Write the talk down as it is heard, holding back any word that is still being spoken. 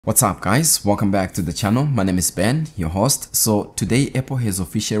What's up guys, welcome back to the channel. My name is Ben, your host. So today Apple has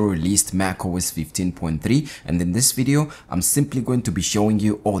officially released macOS 15.3 and in this video I'm simply going to be showing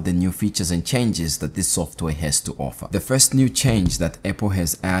you all the new features and changes that this software has to offer. The first new change that Apple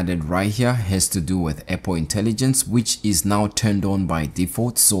has added right here has to do with Apple Intelligence, which is now turned on by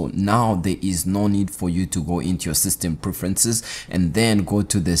default. So now there is no need for you to go into your system preferences and then go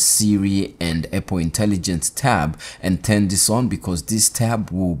to the Siri and Apple Intelligence tab and turn this on, because this tab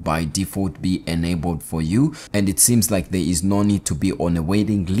will by default be enabled for you, and it seems like there is no need to be on a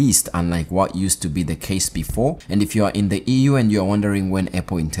waiting list, unlike what used to be the case before. And if you are in the EU and you're wondering when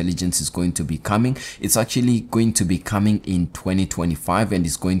Apple Intelligence is going to be coming, it's actually going to be coming in 2025 and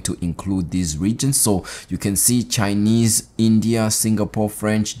it's going to include these regions. So you can see Chinese, India, Singapore,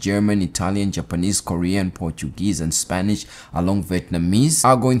 French, German, Italian, Japanese, Korean, Portuguese and Spanish along Vietnamese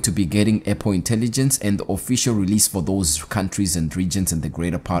are going to be getting Apple Intelligence, and the official release for those countries and regions in the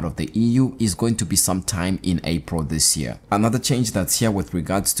greater part of the EU is going to be sometime in April this year. Another change that's here with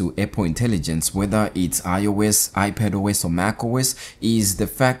regards to Apple Intelligence, whether it's iOS, iPadOS or macOS, is the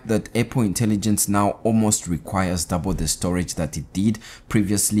fact that Apple Intelligence now almost requires double the storage that it did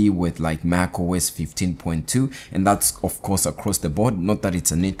previously with like macOS 15.2, and that's of course across the board. Not that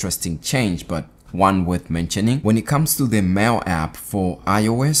it's an interesting change, but one worth mentioning. When it comes to the Mail app for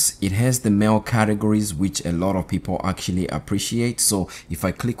iOS, it has the Mail categories, which a lot of people actually appreciate. So if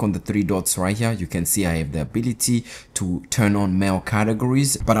I click on the three dots right here, you can see I have the ability to turn on Mail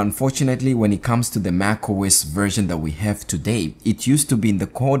categories. But unfortunately, when it comes to the macOS version that we have today, it used to be in the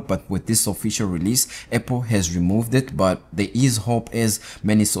code, but with this official release, Apple has removed it. But there is hope, as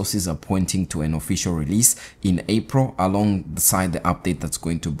many sources are pointing to an official release in April, alongside the update that's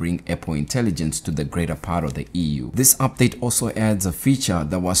going to bring Apple Intelligence to the greater part of the EU. This update also adds a feature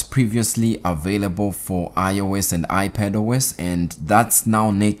that was previously available for iOS and iPadOS, and that's now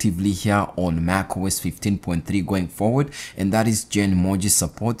natively here on macOS 15.3 going forward, and that is Genmoji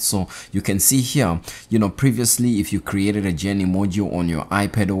support. So you can see here, previously if you created a Gen emoji on your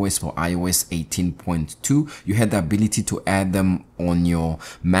iPadOS for iOS 18.2, you had the ability to add them on your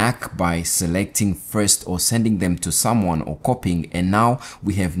Mac by selecting first or sending them to someone or copying, and now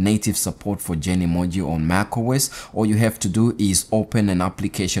we have native support for Genmoji on macOS. All you have to do is open an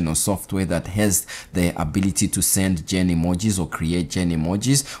application or software that has the ability to send Genmojis or create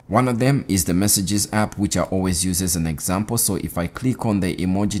Genmojis. One of them is the Messages app, which I always use as an example. So if I click on the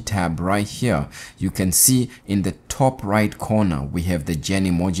emoji tab right here, you can see in the top right corner we have the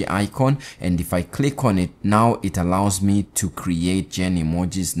Genmoji icon, and if I click on it, now it allows me to create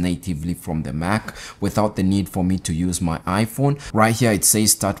Genmojis natively from the Mac without the need for me to use my iPhone. Right here it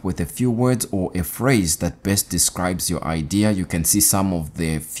says start with a few words or a phrase that best describes your idea. You can see some of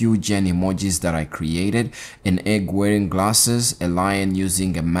the few Genmojis that I created: an egg wearing glasses, a lion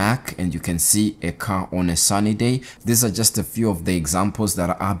using a Mac, and you can see a car on a sunny day. These are just a few of the examples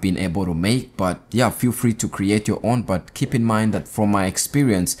that I've been able to make, but yeah, feel free to create your own. But keep in mind that from my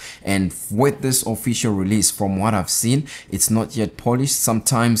experience and with this official release, from what I've seen, it's not yet polished.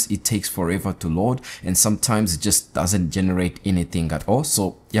 Sometimes it takes forever to load, and sometimes it just doesn't generate anything at all.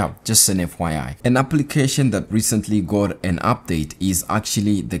 So yeah, just an FYI. An application that recently got an update is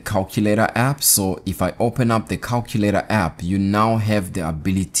actually the Calculator app. So if I open up the Calculator app, you now have the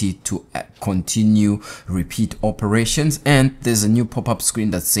ability to continue repeat operations, and there's a new pop-up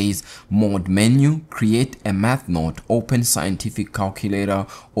screen that says mode menu, create a math note, open scientific calculator,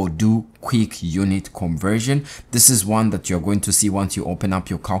 or do quick unit conversion. This is one that you're going to see once you open up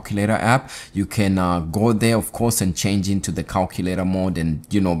your Calculator app. You can go there, of course, and change into the calculator mode, and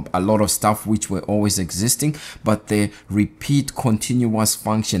a lot of stuff which were always existing. But the repeat continuous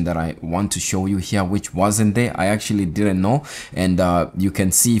function that I want to show you here, which wasn't there, I actually didn't know. And you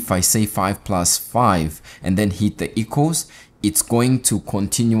can see if I say 5 plus 5 and then hit the equals, it's going to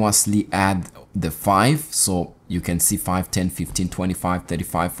continuously add the 5. So you can see 5, 10, 15, 25,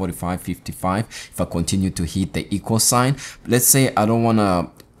 35, 45, 55. If I continue to hit the equal sign, let's say I don't want to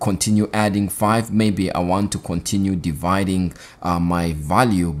continue adding 5, maybe I want to continue dividing my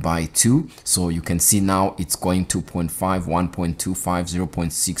value by 2. So you can see now it's going 2.5, 1.25,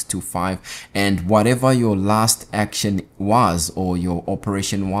 0.625, and whatever your last action was or your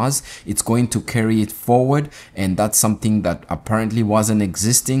operation was, it's going to carry it forward. And that's something that apparently wasn't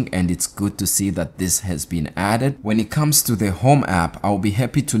existing, and it's good to see that this has been added. When it comes to the Home app, I'll be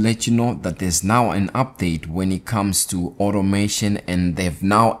happy to let you know that there's now an update when it comes to automation, and they've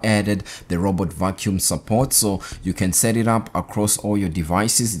now now added the robot vacuum support, so you can set it up across all your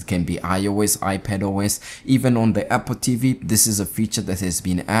devices. It can be iOS, iPadOS, even on the Apple TV. This is a feature that has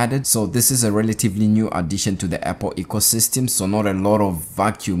been added. So this is a relatively new addition to the Apple ecosystem, so not a lot of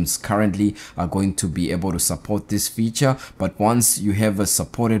vacuums currently are going to be able to support this feature, but once you have a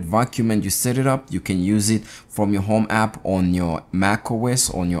supported vacuum and you set it up, you can use it from your home app on your macOS,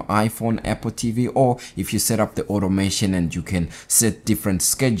 on your iPhone, Apple TV, or if you set up the automation and you can set different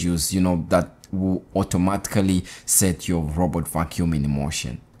schedules, you know, that will automatically set your robot vacuum in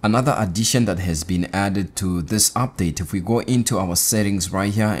motion. Another addition that has been added to this update, if we go into our settings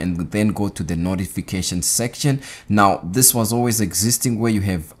right here and then go to the notification section, now this was always existing where you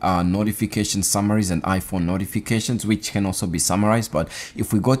have notification summaries and iPhone notifications, which can also be summarized. But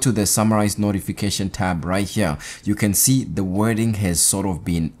if we go to the summarize notification tab right here, you can see the wording has sort of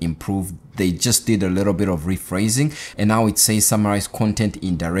been improved. They just did a little bit of rephrasing, and now it says summarize content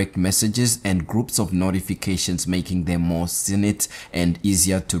in direct messages and groups of notifications, making them more succinct and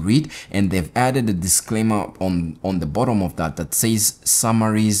easier to read. And they've added a disclaimer on the bottom of that says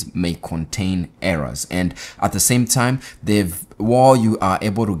summaries may contain errors. And at the same time, while you are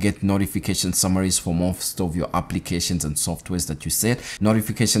able to get notification summaries for most of your applications and softwares that you set,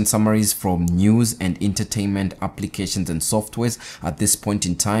 notification summaries from news and entertainment applications and softwares at this point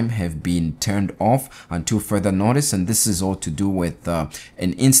in time have been turned off until further notice. And this is all to do with an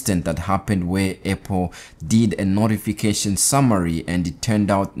incident that happened where Apple did a notification summary and it turned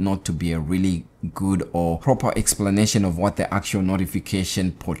out not to be a really good or proper explanation of what the actual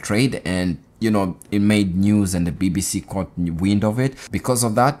notification portrayed, and you know, it made news and the BBC caught wind of it. Because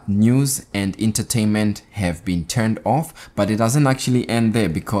of that, news and entertainment have been turned off, but it doesn't actually end there,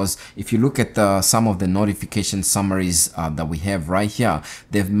 because if you look at some of the notification summaries that we have right here,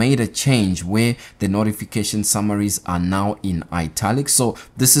 they've made a change where the notification summaries are now in italics. So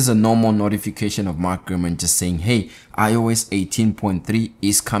this is a normal notification of Mark Gurman just saying, hey, iOS 18.3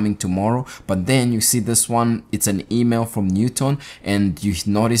 is coming tomorrow. But then you see this one, it's an email from Newton, and you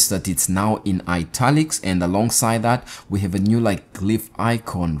notice that it's now in italics, and alongside that we have a new like glyph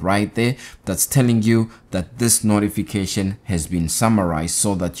icon right there that's telling you that this notification has been summarized,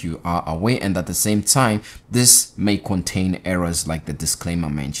 so that you are aware, and at the same time this may contain errors like the disclaimer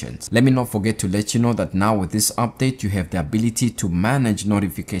mentions. Let me not forget to let you know that now with this update you have the ability to manage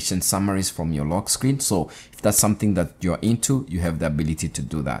notification summaries from your lock screen. So if that's something that you're into, you have the ability to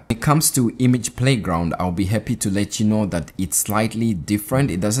do that. When it comes to image playground, I'll be happy to let you know that it's slightly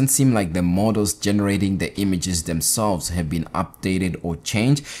different. It doesn't seem like the models generating the images themselves have been updated or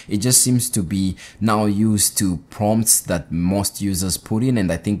changed. It just seems to be now used to prompts that most users put in,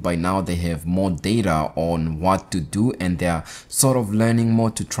 and I think by now they have more data on what to do, and they're sort of learning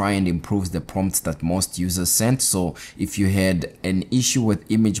more to try and improve the prompts that most users sent. So if you had an issue with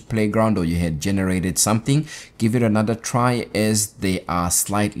image playground or you had generated something, give it another try, as there are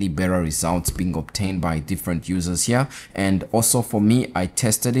slightly better results being obtained by different users here. And also for me, I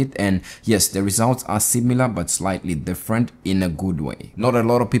tested it, and yes, the results are similar but slightly different in a good way. Not a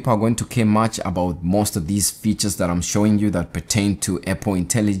lot of people are going to care much about most of these features that I'm showing you that pertain to Apple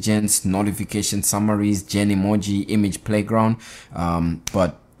Intelligence, notification summaries, Genmoji, image playground,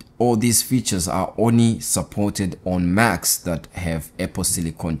 but all these features are only supported on Macs that have Apple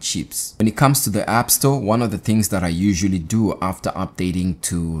Silicon chips. When it comes to the App Store, one of the things that I usually do after updating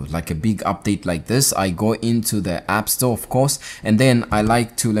to like a big update like this, I go into the App Store, of course, and then I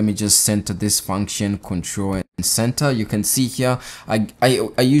like to, let me just center this function, control and center. You can see here,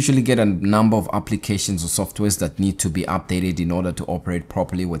 I usually get a number of applications or softwares that need to be updated in order to operate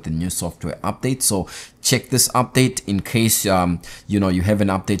properly with the new software update. So check this update in case you know, you haven't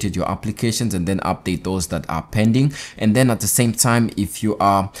updated your applications, and then update those that are pending. And then at the same time, if you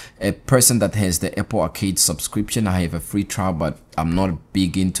are a person that has the Apple Arcade subscription, I have a free trial, but I'm not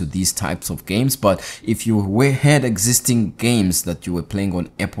big into these types of games. But if you had existing games that you were playing on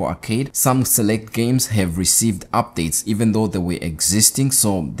Apple Arcade, some select games have received updates even though they were existing.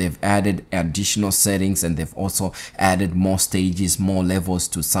 So they've added additional settings, and they've also added more stages, more levels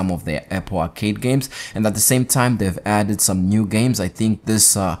to some of their Apple Arcade games. And at the same time, they've added some new games. I think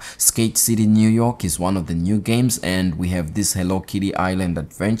this Skate City New York is one of the new games, and we have this Hello Kitty Island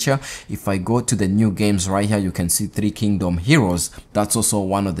Adventure. If I go to the new games right here, you can see Three Kingdom Heroes. That's also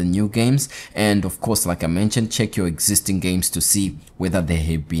one of the new games. And of course, like I mentioned, check your existing games to see whether there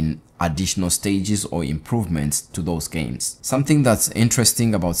have been additional stages or improvements to those games. Something that's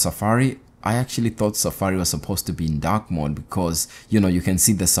interesting about Safari, I actually thought Safari was supposed to be in dark mode, because you know, you can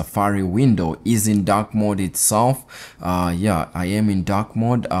see the Safari window is in dark mode itself. Yeah, I am in dark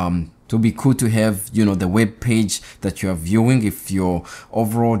mode. It would be cool to have, you know, the web page that you are viewing. If your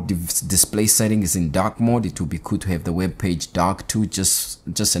overall display setting is in dark mode, it would be cool to have the web page dark too, just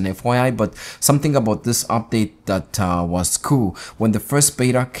an FYI. But something about this update that was cool, when the first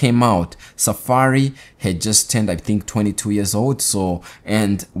beta came out, Safari had just turned, I think, 22 years old. So,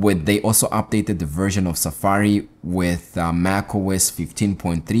 and when they also updated the version of Safari with macOS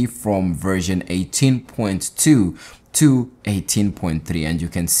 15.3 from version 18.2 to 18.3, and you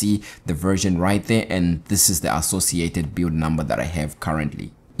can see the version right there, and this is the associated build number that I have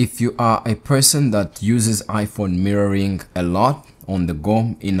currently. If you are a person that uses iPhone mirroring a lot, on the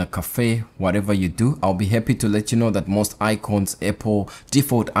go, in a cafe, whatever you do, I'll be happy to let you know that most icons, Apple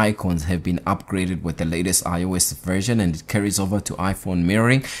default icons, have been upgraded with the latest iOS version, and it carries over to iPhone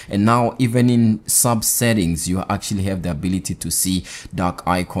mirroring. And now even in sub settings, you actually have the ability to see dark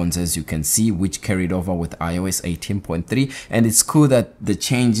icons, as you can see, which carried over with iOS 18.3. and it's cool that the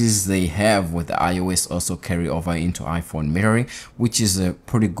changes they have with the iOS also carry over into iPhone mirroring, which is a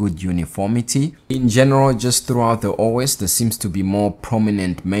pretty good uniformity. In general, just throughout the OS, there seems to be more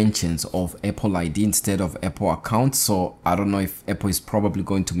prominent mentions of Apple ID instead of Apple accounts. So I don't know if Apple is probably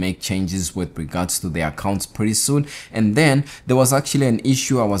going to make changes with regards to their accounts pretty soon. And then there was actually an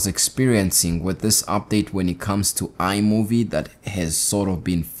issue I was experiencing with this update when it comes to iMovie that has sort of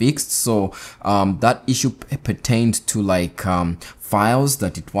been fixed. So that issue pertained to like files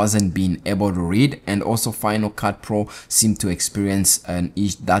that it wasn't being able to read, and also Final Cut Pro seemed to experience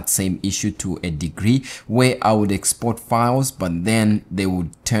that same issue to a degree, where I would export files but then they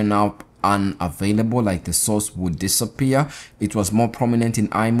would turn out unavailable, like the source would disappear. It was more prominent in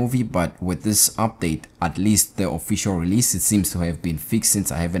iMovie, but with this update, at least the official release, it seems to have been fixed,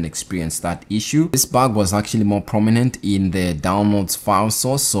 since I haven't experienced that issue. This bug was actually more prominent in the downloads file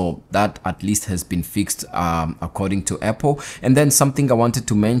source, so that at least has been fixed according to Apple. And then something I wanted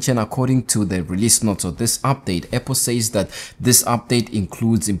to mention, according to the release notes of this update, Apple says that this update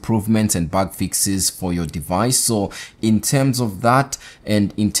includes improvements and bug fixes for your device. So in terms of that,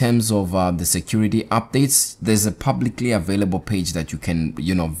 and in terms of the security updates, there's a publicly available page that you can,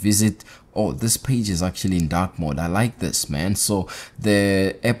 you know, visit. Oh, this page is actually in dark mode. I like this, man. So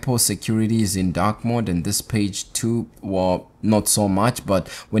the Apple security is in dark mode, and this page too, well, not so much. But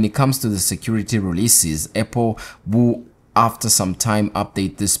when it comes to the security releases, Apple will, after some time,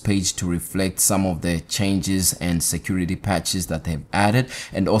 update this page to reflect some of the changes and security patches that they've added.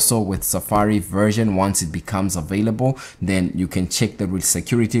 And also with Safari version, once it becomes available, then you can check the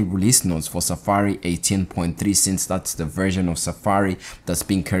security release notes for Safari 18.3, since that's the version of Safari that's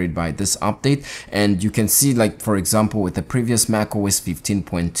being carried by this update. And you can see, like, for example, with the previous macOS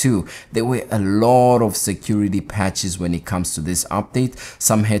 15.2, there were a lot of security patches when it comes to this update.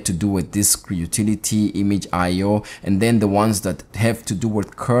 Some had to do with disk utility, image IO, and then the ones that have to do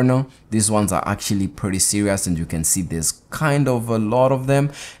with kernel, these ones are actually pretty serious, and you can see there's kind of a lot of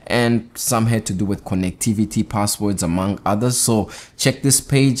them, and some had to do with connectivity, passwords, among others. So check this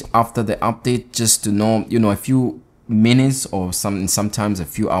page after the update, just to know, you know, a few minutes or sometimes a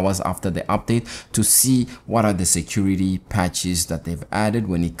few hours after the update, to see what are the security patches that they've added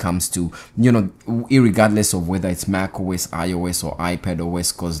when it comes to, you know, irregardless of whether it's macOS, iOS, or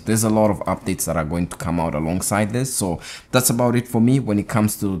iPadOS, because there's a lot of updates that are going to come out alongside this. So that's about it for me when it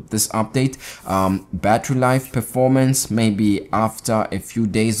comes to this update. Battery life, performance, maybe after a few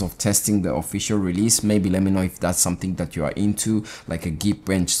days of testing the official release, maybe let me know if that's something that you are into, like a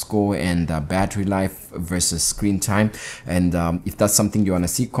Geekbench score and battery life versus screen time. And if that's something you want to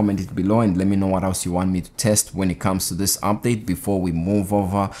see, comment it below and let me know what else you want me to test when it comes to this update, before we move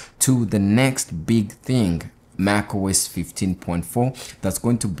over to the next big thing, macOS 15.4. that's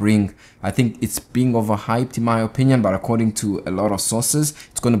going to bring, I think it's being overhyped in my opinion, but according to a lot of sources,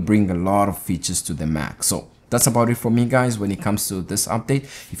 it's going to bring a lot of features to the Mac. So that's about it for me, guys, when it comes to this update.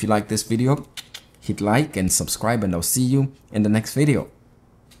 If you like this video, hit like and subscribe, and I'll see you in the next video.